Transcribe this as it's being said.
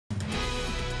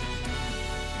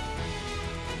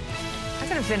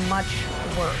could have been much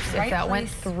worse if that went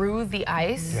through the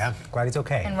ice. Yeah, glad he's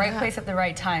okay. And right place at the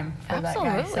right time for that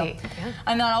guy. So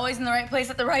I'm not always in the right place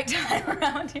at the right time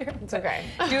around here. It's okay.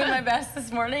 Doing my best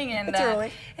this morning, and it's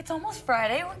early. It's almost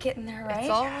Friday. We're getting there, right? It's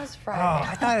almost Friday. Oh,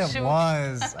 I thought it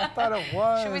was. I thought it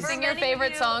was. Should we sing your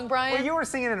favorite song, Brian? Well, you were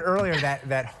singing it earlier,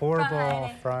 that horrible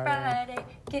Friday,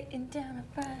 getting down on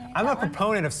Friday. I'm a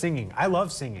proponent of singing. I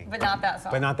love singing. But not that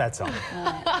song. But not that song.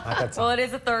 Not that song. Well, it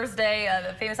is a Thursday,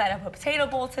 the famous Idaho Potato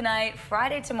Bowl tonight,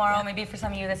 Friday tomorrow. Maybe for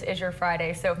some of you this is your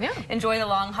Friday. So enjoy the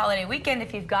long holiday weekend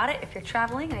if you've got it. If you're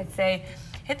traveling, I'd say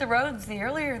hit the roads, the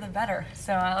earlier the better.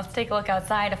 So let's take a look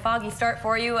outside. A foggy start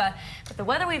for you. But the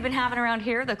weather we've been having around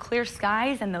here, the clear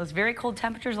skies and those very cold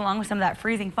temperatures along with some of that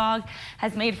freezing fog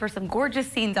has made for some gorgeous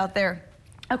scenes out there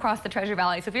across the Treasure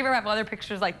Valley. So if you ever have weather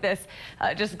pictures like this,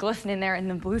 just glistening there in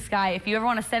the blue sky, if you ever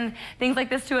want to send things like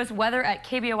this to us,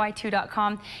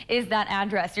 weather@kboi2.com is that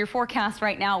address. Your forecast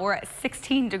right now, we're at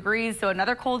 16 degrees, so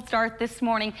another cold start this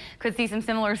morning. Could see some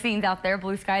similar scenes out there.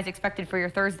 Blue skies expected for your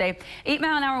Thursday.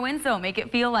 8-mile-an-hour winds, though, make it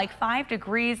feel like 5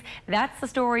 degrees. That's the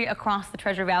story across the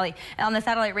Treasure Valley. And on the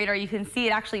satellite radar, you can see it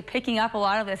actually picking up a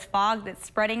lot of this fog that's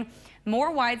spreading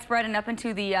more widespread and up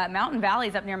into the mountain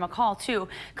valleys up near McCall, too.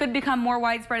 Could become more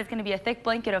widespread. It's going to be a thick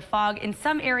blanket of fog. In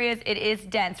some areas, it is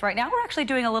dense. Right now, we're actually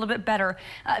doing a little bit better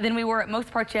than we were at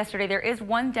most parts yesterday. There is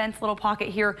one dense little pocket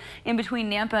here in between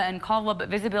Nampa and Caldwell, but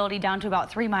visibility down to about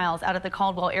 3 miles out at the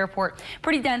Caldwell Airport.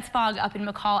 Pretty dense fog up in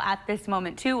McCall at this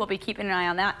moment, too. We'll be keeping an eye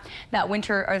on that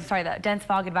that dense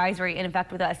fog advisory in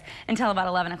effect with us until about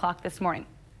 11 o'clock this morning.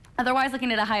 Otherwise,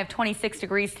 looking at a high of 26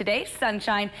 degrees today.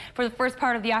 Sunshine for the first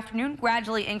part of the afternoon,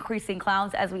 gradually increasing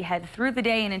clouds as we head through the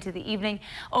day and into the evening.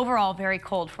 Overall, very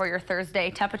cold for your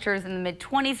Thursday. Temperatures in the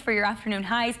mid-20s for your afternoon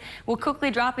highs will quickly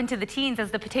drop into the teens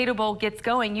as the Potato Bowl gets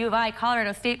going. U of I,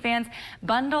 Colorado State fans,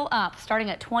 bundle up,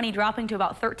 starting at 20, dropping to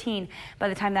about 13 by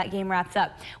the time that game wraps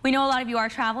up. We know a lot of you are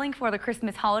traveling for the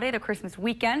Christmas holiday, the Christmas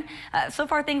weekend. So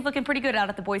far, things looking pretty good out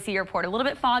at the Boise Airport. A little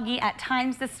bit foggy at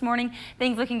times this morning.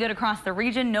 Things looking good across the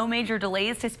region. No major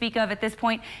delays to speak of at this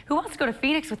point. Who wants to go to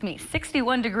Phoenix with me?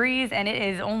 61 degrees, and it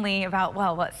is only about,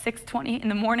 well, what, 6:20 in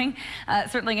the morning?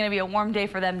 Certainly going to be a warm day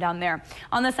for them down there.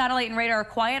 On the satellite and radar,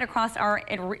 quiet across our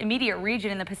immediate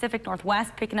region in the Pacific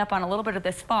Northwest, picking up on a little bit of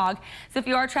this fog. So if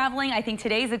you are traveling, I think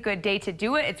today's a good day to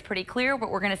do it. It's pretty clear, but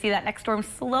we're going to see that next storm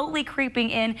slowly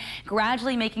creeping in,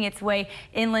 gradually making its way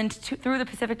inland through the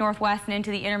Pacific Northwest and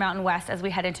into the Intermountain West as we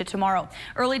head into tomorrow.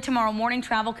 Early tomorrow morning,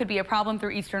 travel could be a problem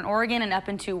through eastern Oregon and up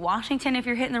into Washington if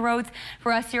you're hitting the roads.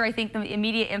 For us here, I think the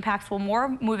immediate impacts will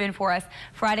more move in for us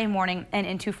Friday morning and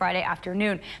into Friday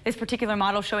afternoon. This particular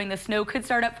model showing the snow could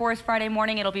start up for us Friday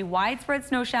morning. It'll be widespread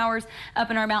snow showers up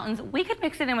in our mountains. We could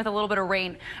mix it in with a little bit of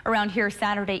rain around here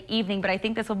Saturday evening, but I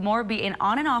think this will more be an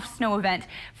on and off snow event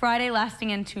Friday lasting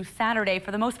into Saturday.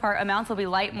 For the most part, amounts will be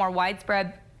light, more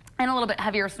widespread, and a little bit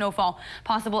heavier snowfall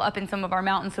possible up in some of our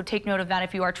mountains. So take note of that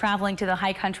if you are traveling to the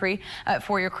high country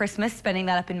for your Christmas, spending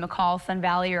that up in McCall, Sun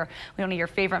Valley, or one of your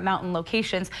favorite mountain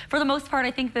locations. For the most part, I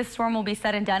think this storm will be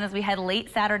said and done as we head late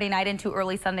Saturday night into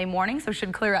early Sunday morning, so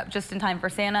should clear up just in time for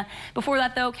Santa. Before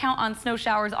that, though, count on snow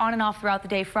showers on and off throughout the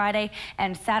day Friday,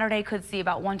 and Saturday could see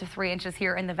about 1 to 3 inches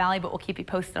here in the valley, but we'll keep you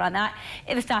posted on that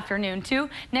this afternoon, too.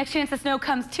 Next chance of snow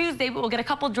comes Tuesday, but we'll get a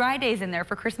couple dry days in there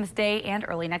for Christmas Day and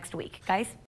early next week. Guys?